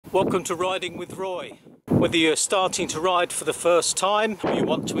Welcome to Riding with Roy. Whether you're starting to ride for the first time, or you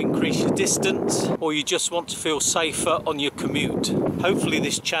want to increase your distance, or you just want to feel safer on your commute, hopefully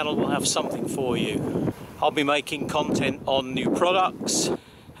this channel will have something for you. I'll be making content on new products,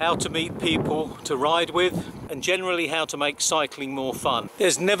 how to meet people to ride with, and generally how to make cycling more fun.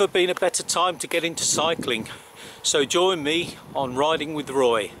 There's never been a better time to get into cycling, so join me on Riding with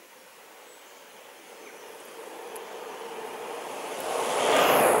Roy.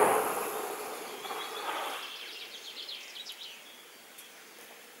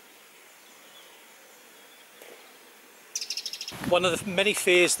 One of the many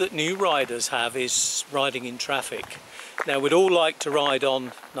fears that new riders have is riding in traffic. Now, we'd all like to ride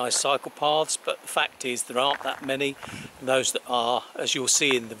on nice cycle paths, but the fact is there aren't that many, and those that are, as you'll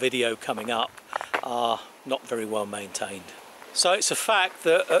see in the video coming up, are not very well maintained. So it's a fact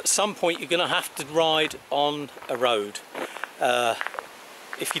that at some point you're going to have to ride on a road.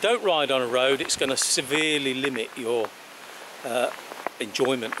 If you don't ride on a road, it's going to severely limit your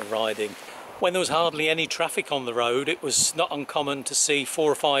enjoyment of riding. When there was hardly any traffic on the road, it was not uncommon to see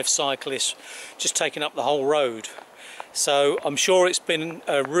 4 or 5 cyclists just taking up the whole road. So I'm sure it's been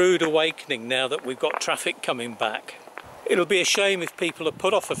a rude awakening now that we've got traffic coming back. It'll be a shame if people are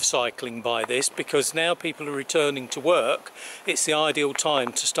put off of cycling by this, because now people are returning to work, it's the ideal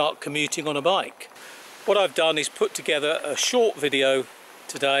time to start commuting on a bike. What I've done is put together a short video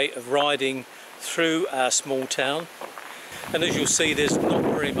today of riding through our small town. And as you'll see, there's not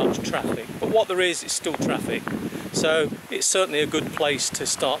very much traffic, but what there is still traffic. So it's certainly a good place to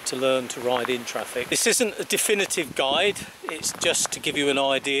start to learn to ride in traffic. This isn't a definitive guide, it's just to give you an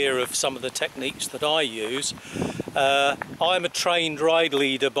idea of some of the techniques that I use. I'm a trained ride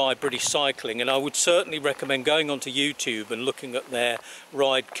leader by British Cycling, and I would certainly recommend going onto YouTube and looking at their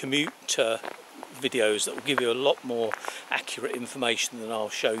ride commute videos that will give you a lot more accurate information than I'll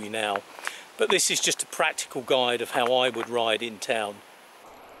show you now. But this is just a practical guide of how I would ride in town.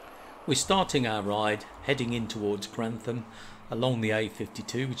 We're starting our ride heading in towards Grantham along the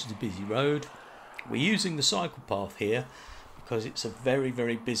A52, which is a busy road. We're using the cycle path here because it's a very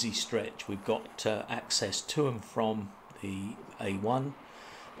busy stretch. We've got access to and from the A1,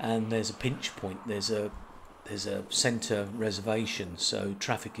 and there's a pinch point. There's a centre reservation, so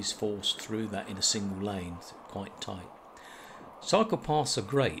traffic is forced through that in a single lane. It's quite tight. Cycle paths are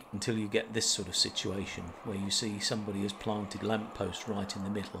great until you get this sort of situation where you see somebody has planted lamppost right in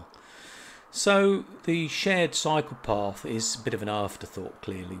the middle. So the shared cycle path is a bit of an afterthought,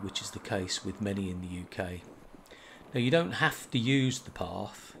 clearly, which is the case with many in the UK. Now, you don't have to use the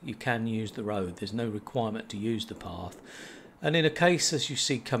path, you can use the road. There's no requirement to use the path. And in a case as you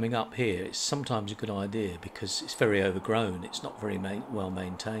see coming up here, it's sometimes a good idea because it's very overgrown, it's not very well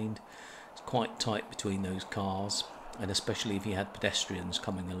maintained, it's quite tight between those cars. And especially if you had pedestrians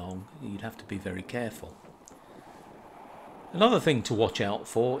coming along, you'd have to be very careful. Another thing to watch out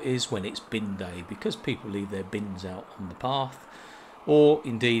for is when it's bin day, because people leave their bins out on the path, or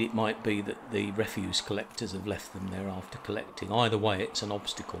indeed it might be that the refuse collectors have left them there after collecting. Either way, it's an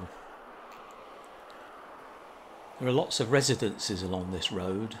obstacle. There are lots of residences along this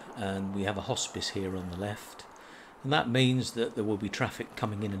road, and we have a hospice here on the left, and that means that there will be traffic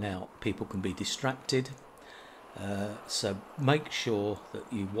coming in and out. People can be distracted. So make sure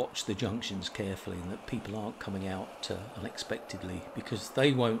that you watch the junctions carefully and that people aren't coming out unexpectedly, because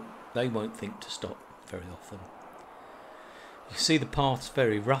they won't think to stop very often. You see the path's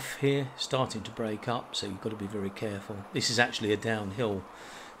very rough here, starting to break up, so you've got to be very careful. This is actually a downhill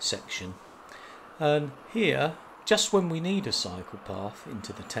section, and here, just when we need a cycle path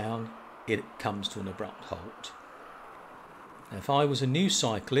into the town, it comes to an abrupt halt. Now, if I was a new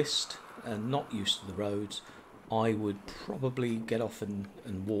cyclist and not used to the roads, I would probably get off and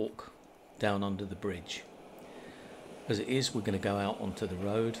walk down under the bridge. As it is, we're going to go out onto the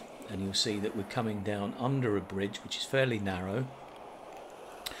road, and you'll see that we're coming down under a bridge which is fairly narrow,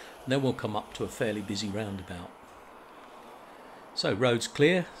 and then we'll come up to a fairly busy roundabout. So road's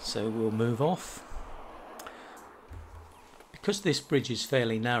clear, so we'll move off. Because this bridge is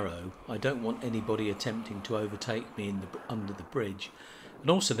fairly narrow, I don't want anybody attempting to overtake me under the bridge, and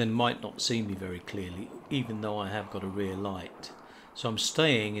also then might not see me very clearly, even though I have got a rear light. So I'm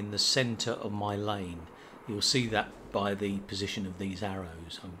staying in the centre of my lane. You'll see that by the position of these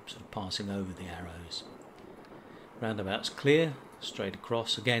arrows. I'm sort of passing over the arrows. Roundabout's clear, straight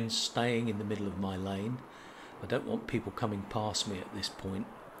across, again staying in the middle of my lane. I don't want people coming past me at this point.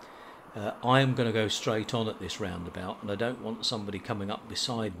 I am going to go straight on at this roundabout, and I don't want somebody coming up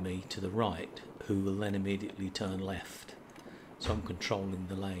beside me to the right who will then immediately turn left. So I'm controlling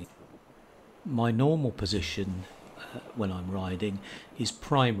the lane. My normal position when I'm riding is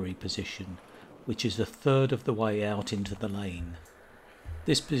primary position, which is a third of the way out into the lane.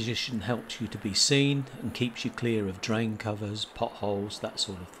 This position helps you to be seen and keeps you clear of drain covers, potholes, that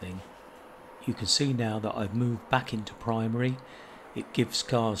sort of thing. You can see now that I've moved back into primary. It gives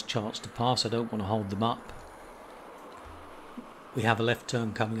cars a chance to pass. I don't want to hold them up. We have a left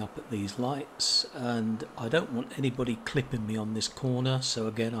turn coming up at these lights, and I don't want anybody clipping me on this corner, so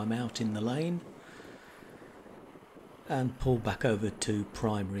again I'm out in the lane and pull back over to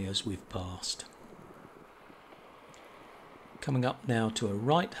primary as we've passed. Coming up now to a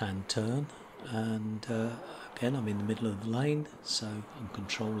right hand turn, and again I'm in the middle of the lane, so I'm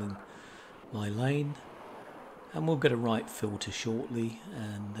controlling my lane, and we'll get a right filter shortly,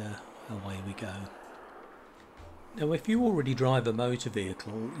 and away we go. Now if you already drive a motor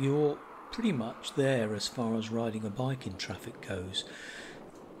vehicle, you're pretty much there as far as riding a bike in traffic goes.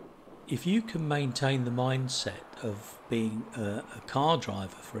 If you can maintain the mindset of being a car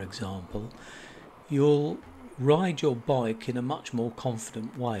driver, for example, you'll ride your bike in a much more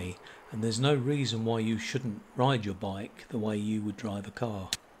confident way, and there's no reason why you shouldn't ride your bike the way you would drive a car.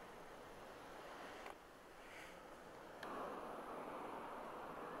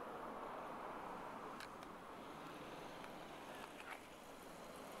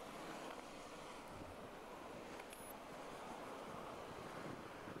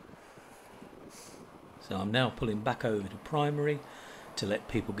 So I'm now pulling back over to primary to let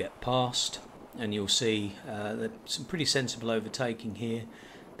people get past, and you'll see there's some pretty sensible overtaking here.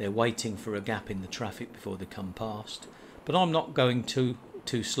 They're waiting for a gap in the traffic before they come past, but I'm not going too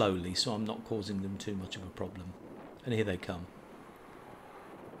slowly, so I'm not causing them too much of a problem. And here they come.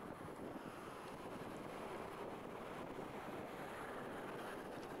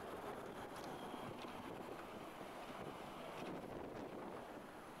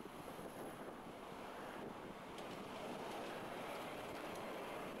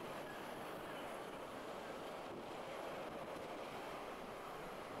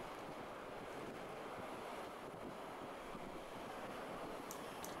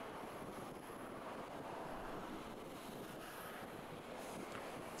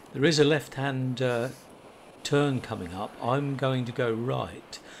 There is a left-hand turn coming up. I'm going to go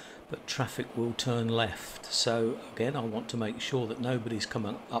right, but traffic will turn left. So again, I want to make sure that nobody's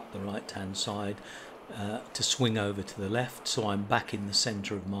coming up the right-hand side to swing over to the left, so I'm back in the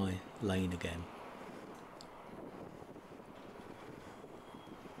centre of my lane again.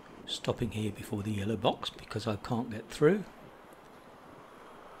 Stopping here before the yellow box because I can't get through.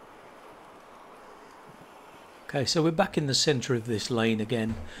 Okay, so we're back in the centre of this lane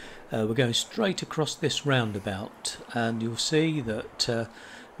again. We're going straight across this roundabout, and you'll see that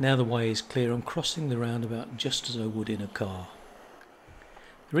now the way is clear. I'm crossing the roundabout just as I would in a car.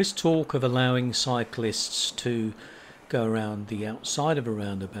 There is talk of allowing cyclists to go around the outside of a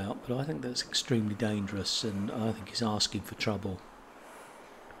roundabout, but I think that's extremely dangerous, and I think it's asking for trouble.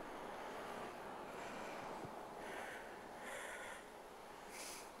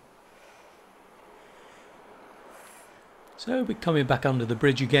 So we're coming back under the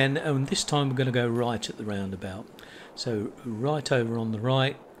bridge again, and this time we're going to go right at the roundabout. So right over on the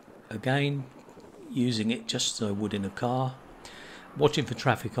right, again using it just as I would in a car. Watching for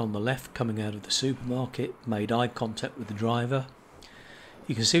traffic on the left coming out of the supermarket, made eye contact with the driver.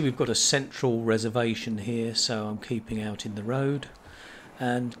 You can see we've got a central reservation here, so I'm keeping out in the road.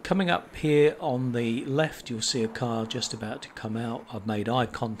 And coming up here on the left, you'll see a car just about to come out. I've made eye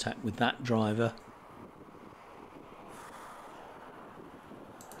contact with that driver.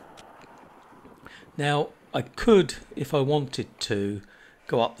 Now I could, if I wanted to,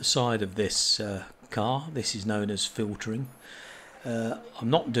 go up the side of this car. This is known as filtering. I'm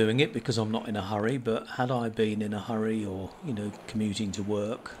not doing it because I'm not in a hurry, but had I been in a hurry or commuting to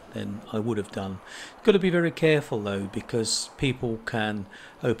work, then I would have done. You've got to be very careful though, because people can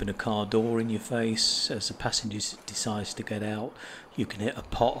open a car door in your face as the passenger decides to get out. You can hit a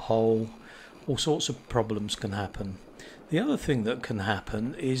pothole. All sorts of problems can happen. The other thing that can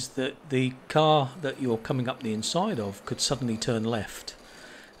happen is that the car that you're coming up the inside of could suddenly turn left,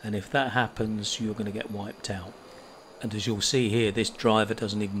 and if that happens you're going to get wiped out. And as you'll see here, this driver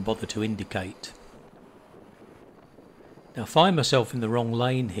doesn't even bother to indicate. Now I find myself in the wrong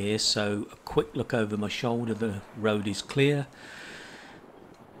lane here, so a quick look over my shoulder, the road is clear.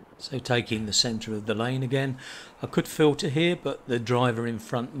 So taking the centre of the lane again. I could filter here, but the driver in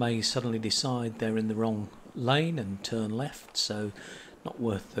front may suddenly decide they're in the wrong lane and turn left, so not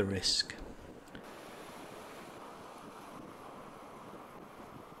worth the risk.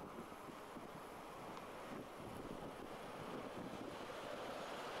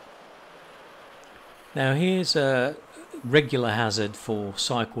 Now here's a regular hazard for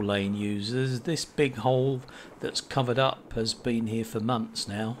cycle lane users. This big hole that's covered up has been here for months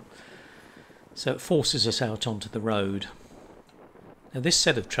now, so it forces us out onto the road. Now this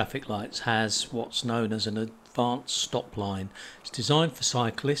set of traffic lights has what's known as an advanced stop line. It's designed for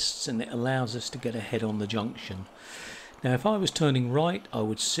cyclists and it allows us to get ahead on the junction. Now if I was turning right, I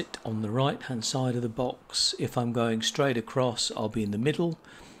would sit on the right hand side of the box. If I'm going straight across, I'll be in the middle,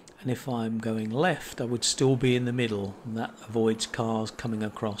 and if I'm going left, I would still be in the middle, and that avoids cars coming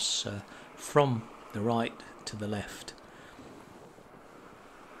across from the right to the left.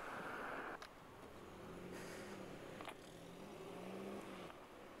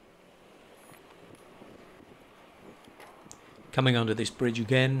 Coming under this bridge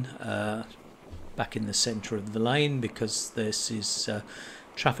again, back in the centre of the lane, because this is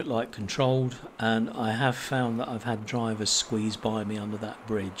traffic light controlled, and I have found that I've had drivers squeeze by me under that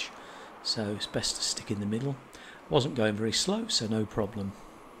bridge, so it's best to stick in the middle. Wasn't going very slow, so no problem.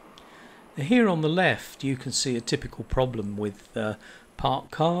 Now here on the left you can see a typical problem with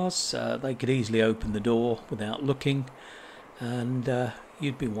parked cars. They could easily open the door without looking, and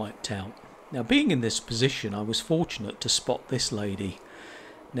you'd be wiped out. Now being in this position, I was fortunate to spot this lady.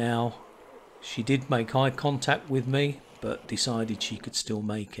 Now she did make eye contact with me, but decided she could still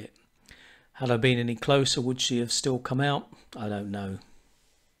make it. Had I been any closer, would she have still come out? I don't know.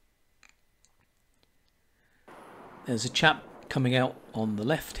 There's a chap coming out on the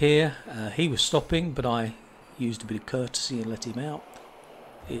left here. He was stopping, but I used a bit of courtesy and let him out.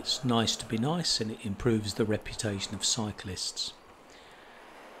 It's nice to be nice, and it improves the reputation of cyclists.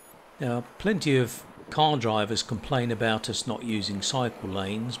 Now, plenty of car drivers complain about us not using cycle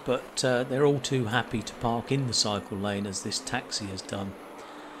lanes, but they're all too happy to park in the cycle lane, as this taxi has done.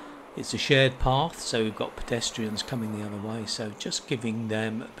 It's a shared path, so we've got pedestrians coming the other way, so just giving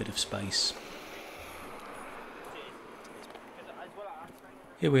them a bit of space.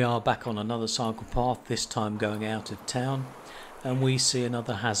 Here we are back on another cycle path, this time going out of town, and we see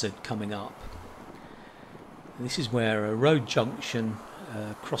another hazard coming up. This is where a road junction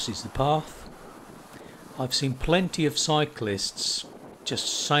crosses the path. I've seen plenty of cyclists just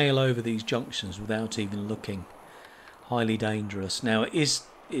sail over these junctions without even looking. Highly dangerous. Now it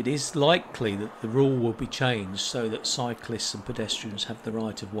is likely that the rule will be changed so that cyclists and pedestrians have the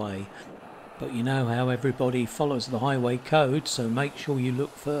right of way, but you know how everybody follows the highway code, so make sure you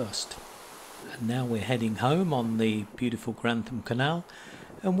look first. And now we're heading home on the beautiful Grantham Canal,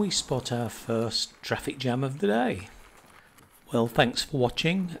 and we spot our first traffic jam of the day. Well, thanks for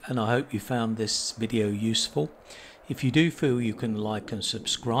watching, and I hope you found this video useful. If you do feel you can like and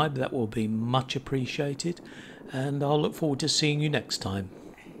subscribe, that will be much appreciated, and I'll look forward to seeing you next time.